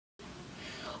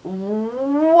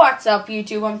What's up,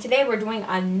 YouTube? Today we're doing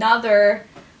another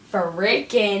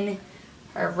freaking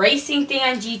racing thing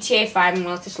on GTA 5. And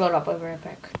let's just load up. I'll be right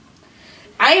back.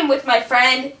 I am with my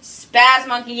friend Spaz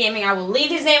Monkey Gaming. I will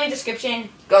leave his name in the description.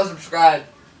 Go subscribe.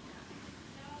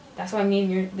 That's why I'm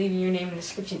leaving your name in the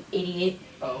description, idiot.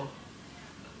 Oh.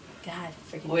 God,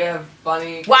 freaking. We have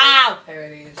funny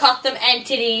parodies. Custom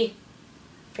entity.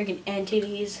 Freaking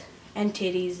entities.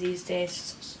 Entities these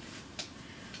days.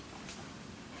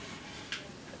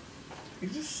 You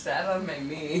just sat on my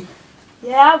knee.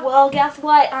 Yeah, well, guess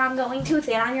what? I'm going to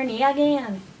sit on your knee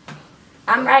again.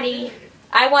 I'm ready.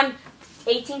 I won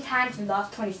 18 times and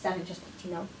lost 27, just let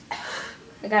you know.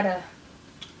 I gotta...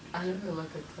 I never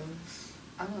look at those.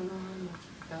 I don't know how much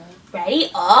I got. Ready?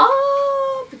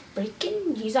 Oh,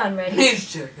 freaking... He's on ready. He's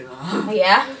checking off. Oh,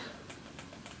 yeah?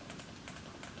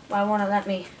 Why won't it let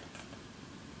me?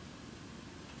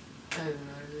 I have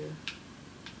no idea.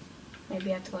 Maybe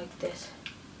I have to go like this.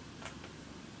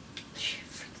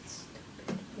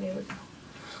 There we go.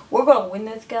 We're gonna win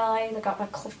this, guys. I got my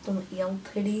custom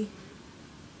entity.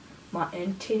 My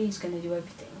entity's gonna do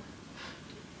everything.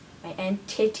 My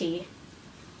entity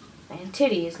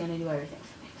is gonna do everything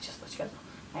for me. Let's go.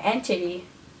 My entity.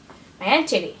 My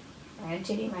titty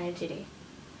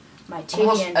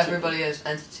Almost entity. everybody has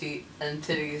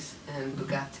entities and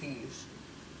Bugattis.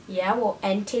 Yeah, well,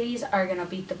 entities are gonna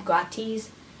beat the Bugattis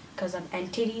because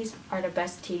entities are the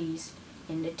best titties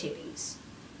in the titties.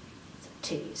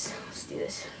 Titties. Let's do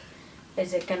this.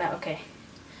 Is it gonna... Okay.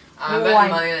 I bet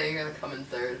money that you're gonna come in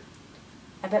third.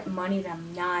 I bet money that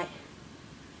I'm not.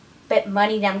 Bet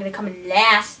money that I'm gonna come in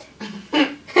last.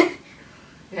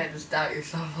 Yeah, just doubt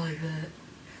yourself like that.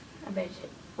 I bet you.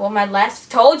 Well, my last...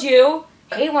 Told you!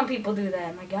 I hate when people do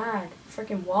that. My God.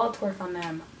 Freaking wall twerk on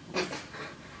them.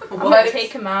 I'm gonna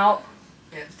take him out.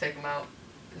 Yeah, just take him out.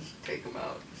 Just take him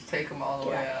out. Just take him all the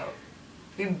way out.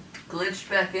 He glitched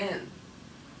back in.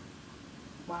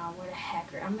 Wow, what a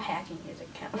hacker. I'm hacking his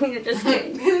account. You're just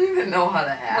kidding. You don't even know how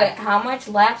to hack. Wait, how much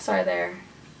laps are there?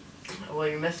 Well,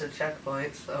 you missed a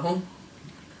checkpoint, so...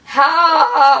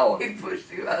 How? He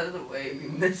pushed you out of the way and you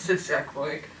missed a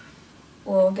checkpoint.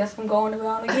 Well, I guess I'm going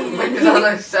around again. He's on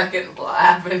our second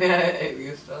lap and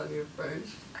you're still on your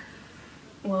first.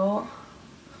 Well,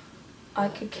 I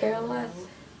could care less.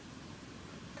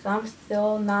 Because I'm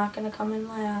still not going to come in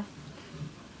last.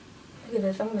 Look at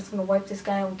this. I'm just going to wipe this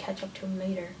guy out and catch up to him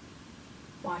later.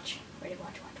 Watch. Ready?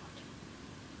 Watch.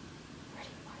 Ready?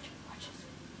 Watch this.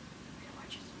 Ready?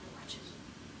 Watch this.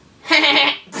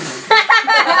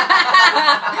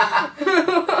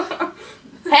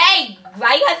 Hey!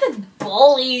 Why you guys just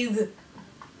bullied?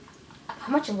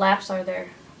 How much laps are there?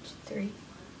 Just 3.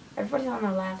 Everybody's on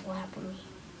their last lap with me.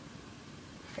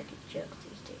 Freaking jokes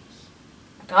these days.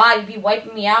 God, you'd be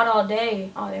wiping me out all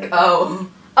day. Oh, there we go.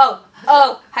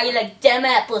 Oh, how you like them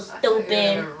apples, stupid?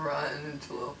 I'm gonna run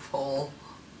into a pole.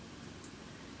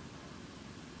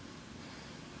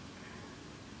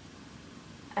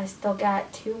 I still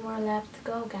got 2 more laps to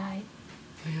go, guys.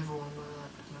 You have 1 more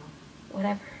lap, no?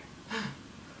 Whatever.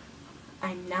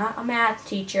 I'm not a math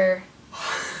teacher.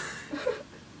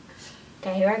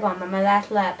 Okay, here I go. I'm on my last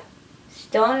lap.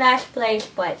 Still in last place,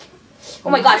 but... Oh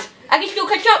my gosh, I can still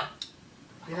catch up!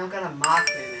 You don't gotta mock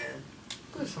me, man.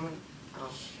 There's someone... Oh.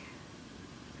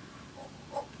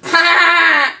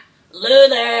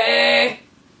 Loser!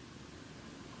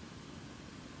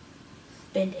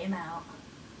 Spin him out.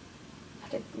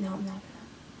 No, I'm not gonna.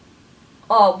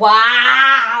 Oh,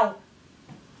 wow!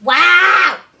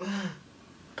 Wow!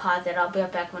 Pause it. I'll be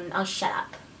right back when. Oh, shut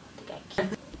up. Okay.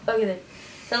 Look at this.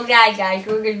 So, guys,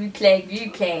 we're gonna be playing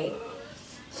replay.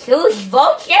 Who's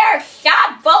vote here?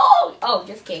 Stop vote! Oh,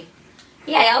 just kidding.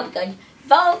 Yeah, that'll be good.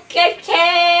 Vote King!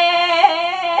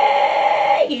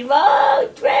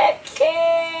 Vote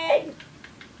King!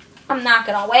 I'm not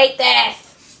gonna wait this.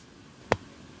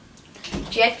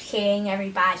 Just kidding,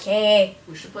 everybody.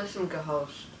 We should play some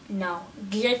Ghost. No,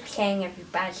 just kidding,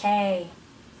 everybody.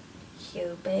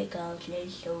 Stupid ghost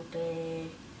is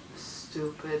stupid.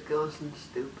 Stupid ghost and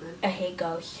stupid. I hate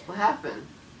ghosts. What happened?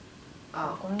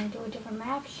 Oh. I'm going to do a different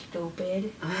map,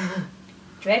 stupid.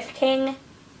 Drift King.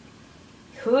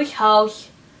 Whose house?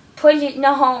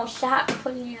 No, stop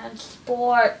putting it on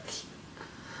sports.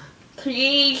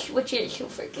 Please, which is so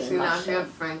freaking See, now if awesome. you have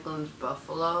Franklin's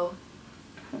Buffalo,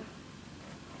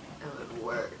 it would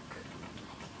work.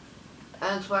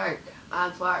 Antwerp.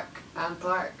 You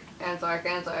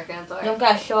don't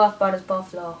gotta show off about his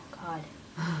buffalo. God.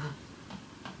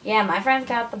 Yeah, my friend's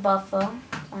got the buffalo.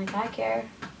 Like, I care.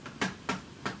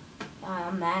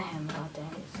 I'm mad at him about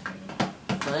that.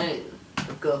 Fine.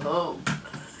 Go home.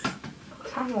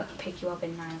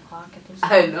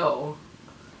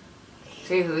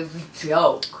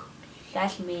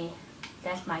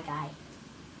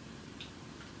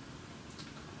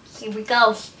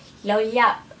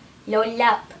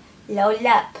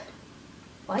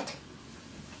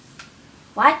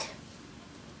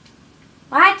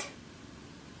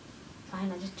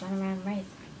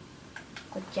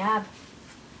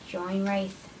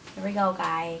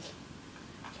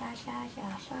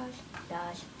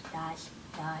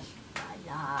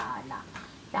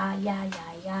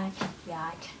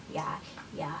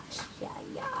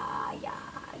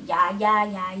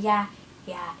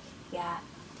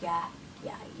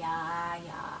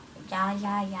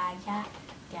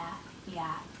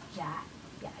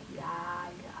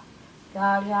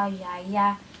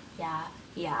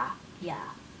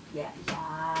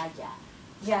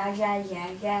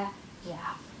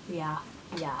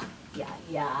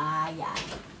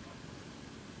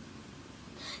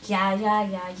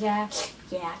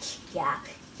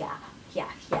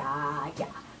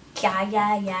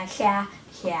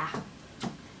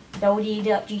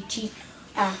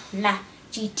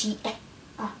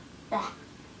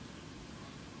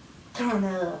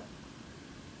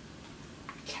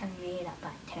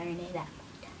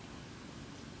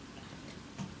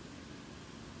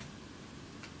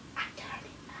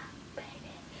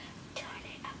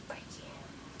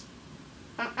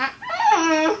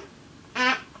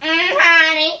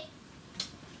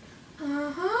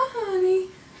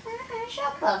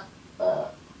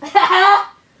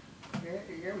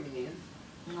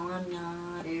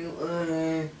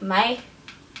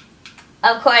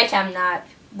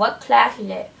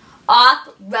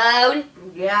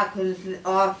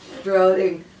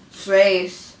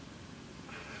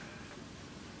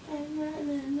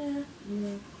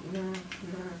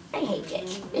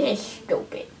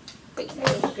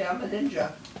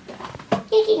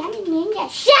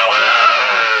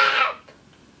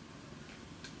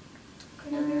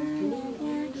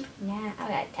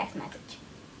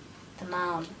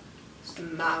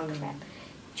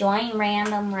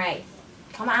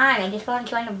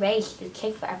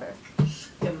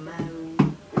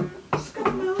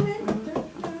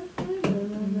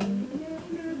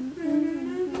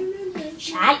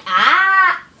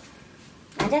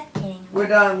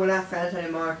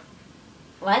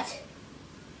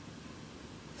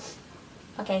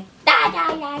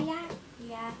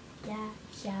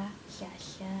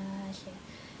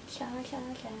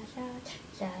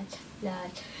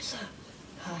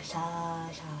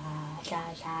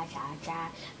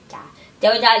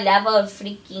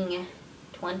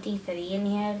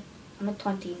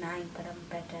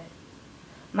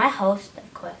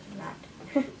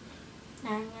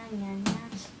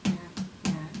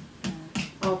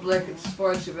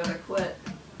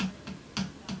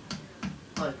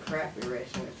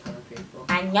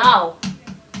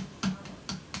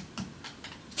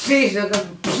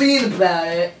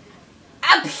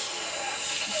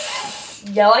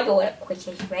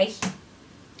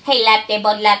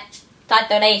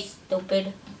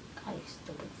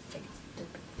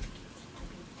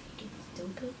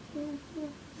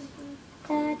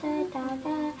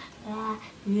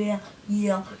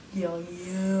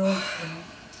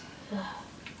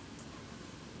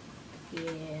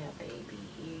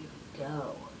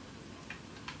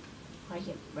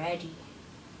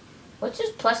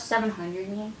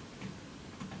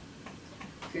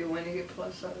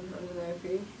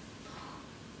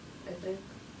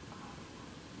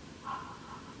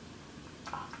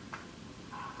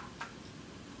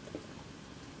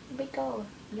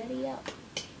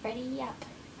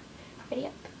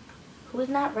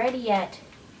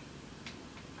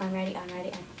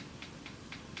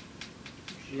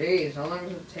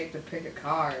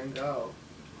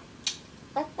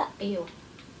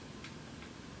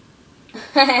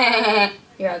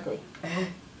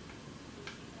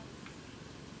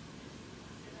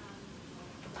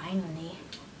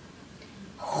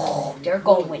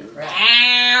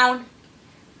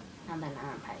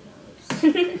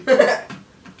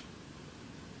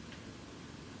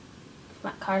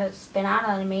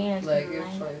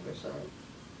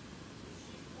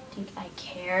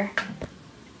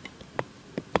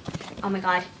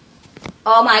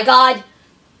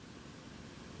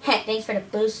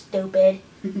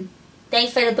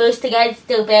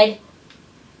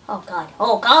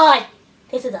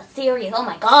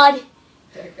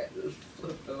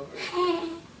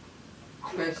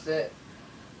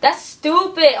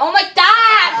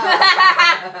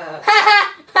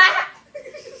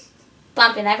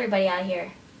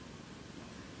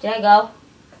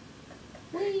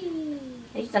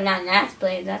 At least I'm not last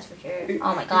place, that's for sure.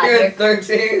 Oh my god. You're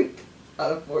 13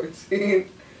 out of 14.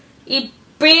 You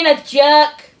being a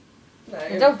jerk. Nah,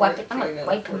 They're wiping. 14 I'm gonna out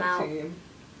wipe of him out. 14.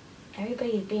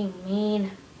 Everybody's being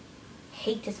mean.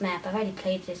 Hate this map. I've already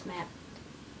played this map.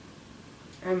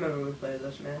 I remember we played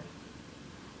this map.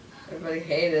 Everybody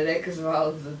hated it because of all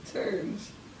of the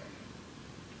turns.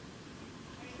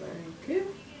 Thank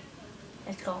you.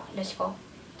 Let's go. Let's go.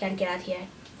 Gotta get out of here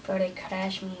before they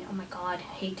crash me. Oh my god.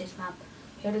 I hate this map.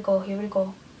 Here we go. Here we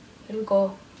go. Here we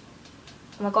go.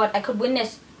 Oh my god. I could win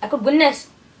this. I could win this.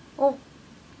 Oh.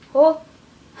 Oh.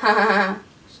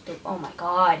 Stupid. Oh my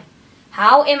god.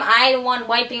 How am I the one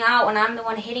wiping out when I'm the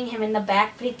one hitting him in the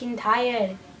back freaking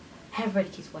tire? Everybody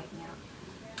keeps wiping out.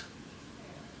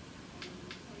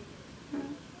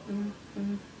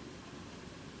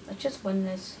 Let's just win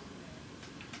this.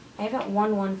 I haven't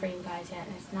won one for you guys yet,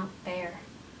 and it's not fair.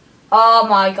 Oh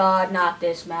my god, not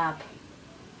this map.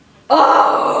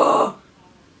 Oh!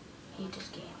 I hate this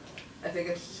game. I think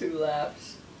it's 2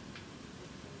 laps.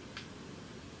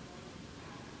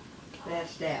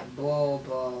 That's that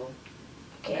ball.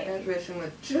 Okay. That guy's racing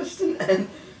with just an N,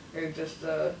 or just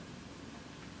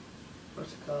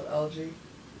what's it called, LG?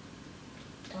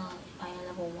 Duh, I am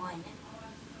level 1.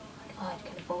 God,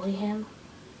 can I bully him?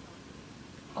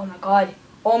 Oh my god.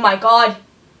 Oh my god.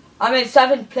 I'm in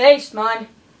 7th place, man.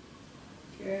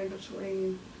 You're in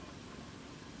between.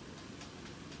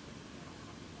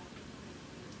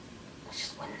 Let's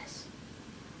just win this.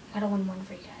 I gotta win one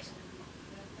for you guys.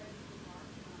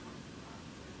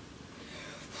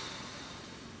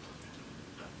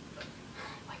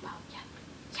 Wipe out, yeah.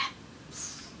 Yeah.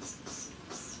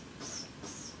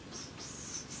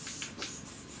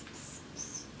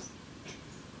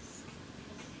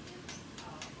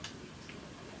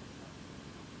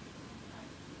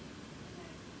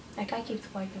 That guy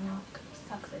keeps wiping out because he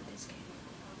sucks at this game.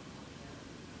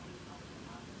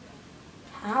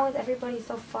 How is everybody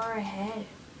so far ahead?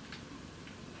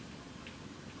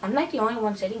 I'm like the only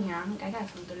one sitting here. I got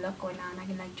some good luck going on. I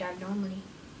can like drive normally.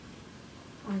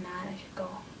 Or not, I should go.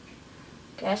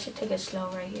 Okay, I should take it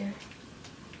slow right here.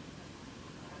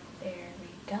 There we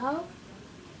go.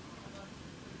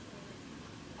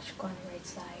 I should go on the right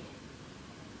side.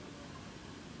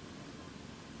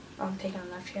 Oh, I'm taking a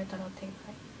left here. I thought I'll take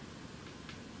right.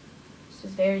 This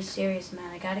is very serious,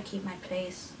 man. I gotta keep my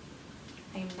place.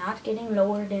 I am not getting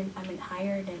lower than, I mean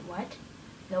higher than what?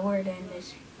 Lower than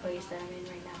this place that I'm in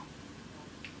right now.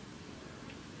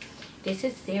 This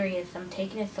is serious. I'm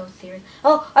taking it so serious.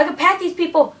 Oh, I can pack these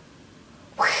people!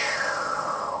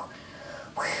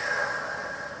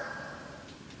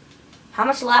 How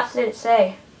much laps did it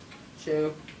say?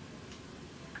 2.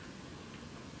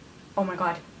 Oh my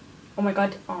god. Oh my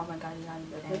god. Oh my god, he's not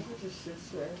even I playing. think it just sits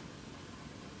there.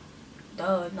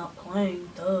 Duh, not playing.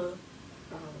 Duh.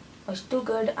 I was too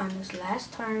good on this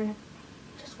last turn.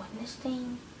 Just won this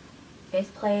thing.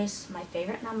 5th place. My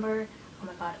favorite number. Oh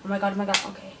my god. Oh my god. Oh my god.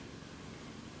 Okay.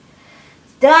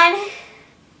 It's done.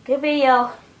 Good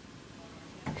video.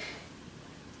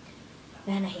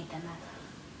 Man, I hate that map.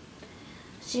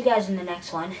 See you guys in the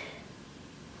next one.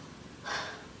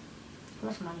 How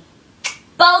much money?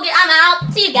 Bogan, I'm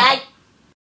out. See you guys.